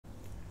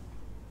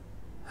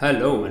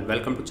Hello and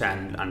welcome to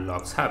Channel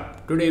Unlocks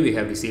Hub. Today we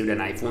have received an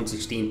iPhone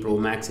 16 Pro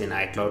Max in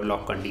iCloud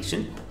lock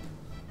condition.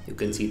 You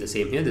can see the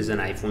same here. This is an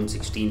iPhone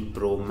 16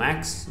 Pro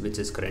Max which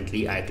is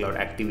currently iCloud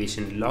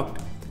activation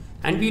locked,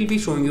 and we'll be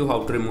showing you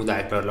how to remove the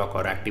iCloud lock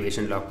or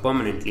activation lock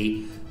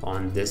permanently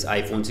on this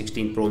iPhone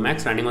 16 Pro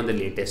Max running on the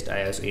latest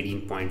iOS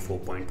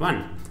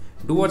 18.4.1.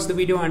 Do watch the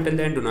video until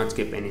then, do not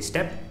skip any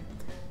step.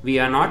 We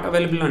are not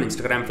available on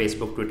Instagram,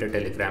 Facebook, Twitter,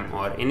 Telegram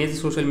or any of the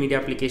social media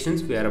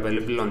applications. We are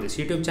available on this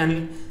YouTube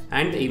channel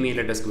and the email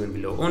address given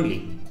below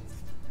only.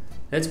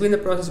 Let's begin the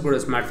process. Go to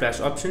Smart Flash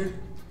option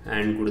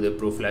and go to the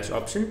Pro Flash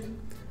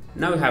option.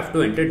 Now you have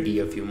to enter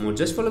DFU mode.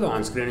 Just follow the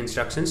on-screen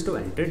instructions to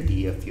enter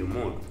DFU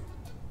mode.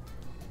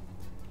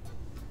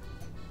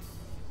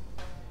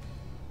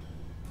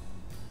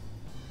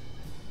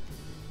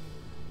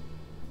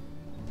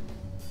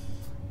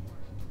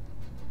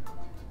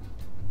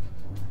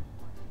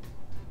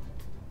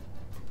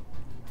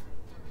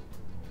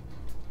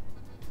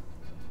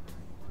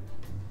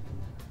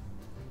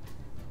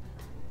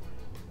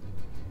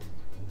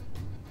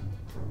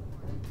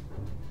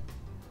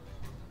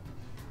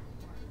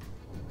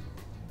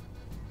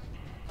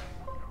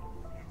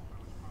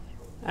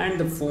 And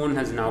the phone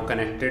has now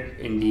connected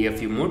in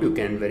DFU mode. You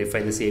can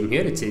verify the same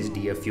here. It says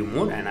DFU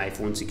mode and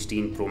iPhone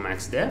 16 Pro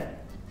Max there.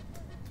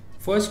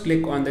 First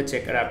click on the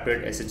check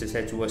adapted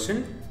SSH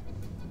version.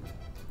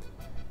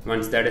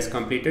 Once that is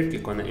completed,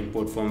 click on the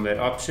import firmware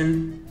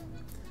option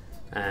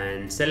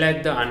and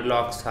select the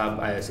Unlocks Hub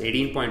iOS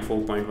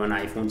 18.4.1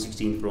 iPhone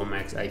 16 Pro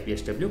Max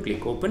ipsw.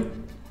 Click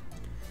open.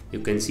 You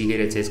can see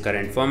here it says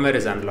current firmware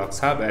is Unlocks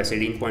Hub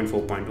iOS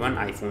 18.4.1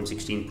 iPhone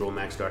 16 Pro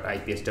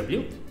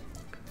Max.ipsw.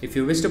 If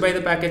you wish to buy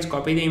the package,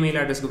 copy the email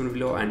address given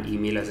below and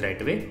email us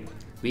right away.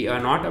 We are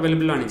not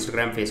available on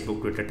Instagram, Facebook,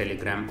 Twitter,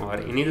 Telegram or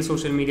any of the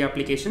social media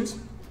applications.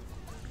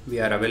 We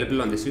are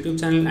available on this YouTube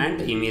channel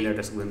and the email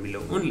address given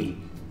below only.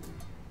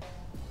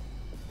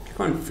 Click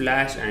on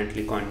Flash and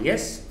click on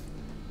Yes.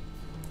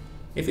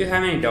 If you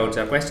have any doubts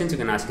or questions, you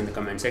can ask in the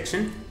comment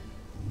section.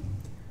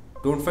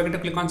 Don't forget to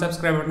click on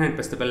subscribe button and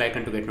press the bell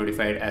icon to get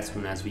notified as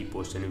soon as we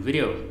post a new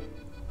video.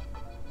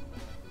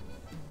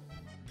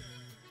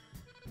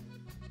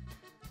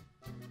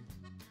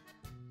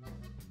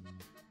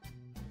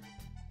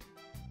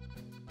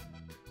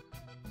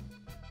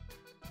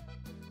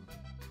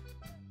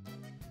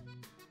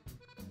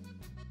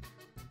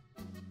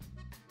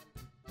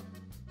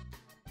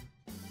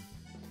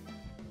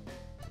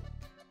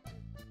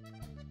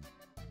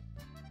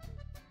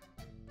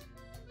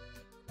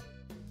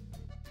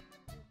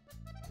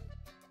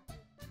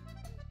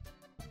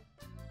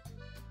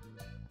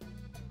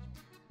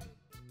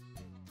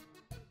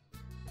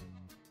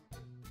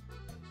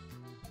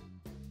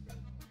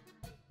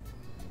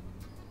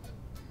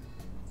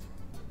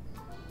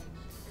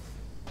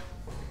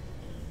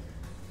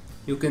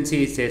 You can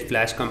see it says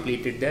flash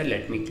completed there.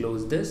 Let me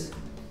close this.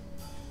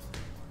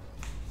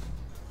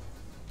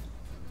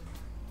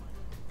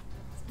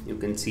 You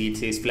can see it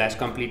says flash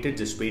completed.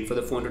 Just wait for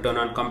the phone to turn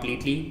on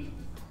completely.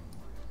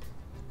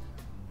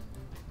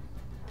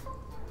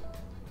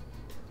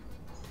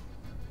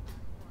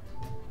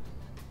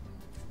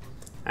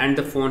 And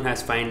the phone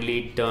has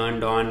finally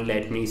turned on.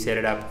 Let me set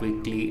it up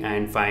quickly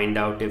and find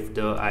out if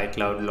the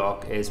iCloud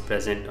lock is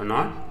present or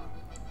not.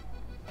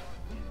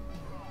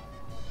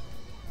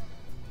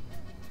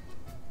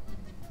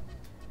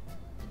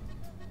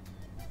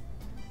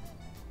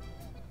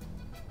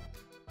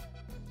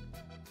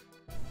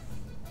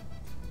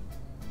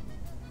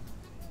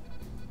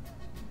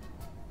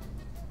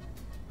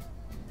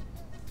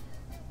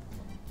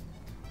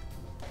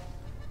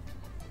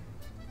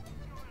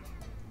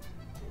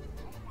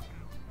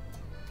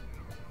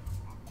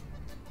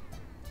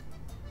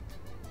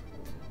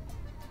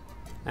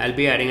 I'll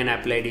be adding an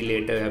Apple ID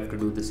later. You have to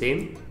do the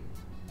same.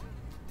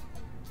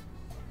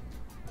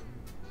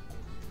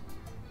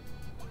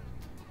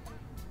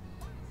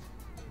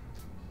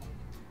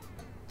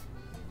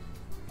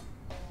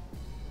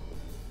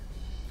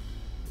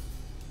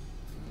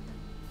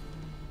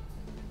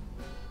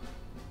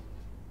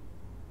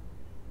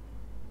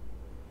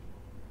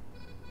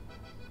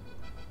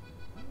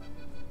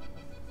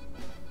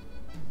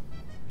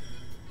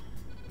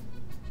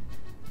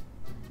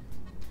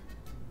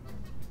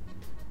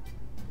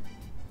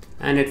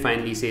 And it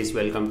finally says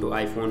welcome to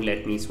iPhone.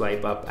 Let me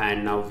swipe up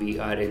and now we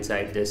are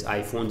inside this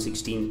iPhone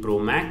 16 Pro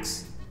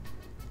Max.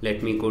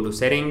 Let me go to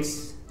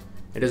settings.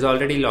 It is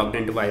already logged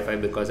into Wi-Fi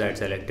because I had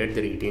selected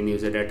the retain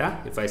user data.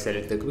 If I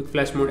select the quick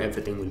flash mode,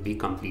 everything will be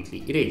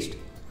completely erased.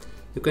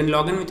 You can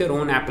log in with your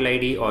own Apple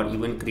ID or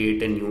even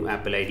create a new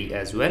Apple ID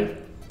as well.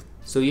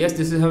 So yes,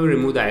 this is how we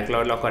remove the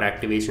iCloud lock or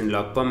activation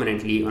lock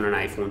permanently on an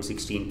iPhone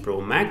 16 Pro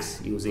Max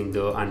using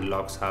the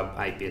Unlocks Hub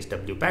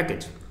ipsw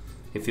package.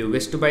 If you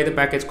wish to buy the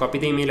package, copy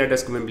the email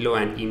address given below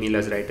and email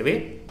us right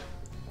away.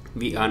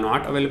 We are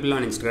not available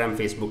on Instagram,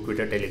 Facebook,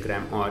 Twitter,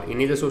 Telegram or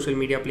any of the social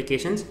media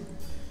applications.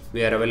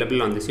 We are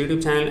available on this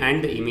YouTube channel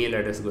and the email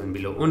address given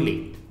below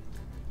only.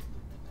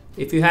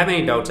 If you have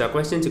any doubts or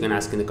questions, you can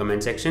ask in the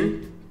comment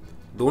section.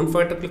 Don't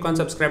forget to click on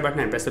subscribe button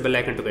and press the bell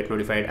icon to get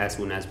notified as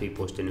soon as we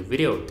post a new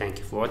video. Thank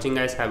you for watching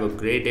guys. Have a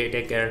great day.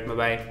 Take care. Bye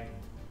bye.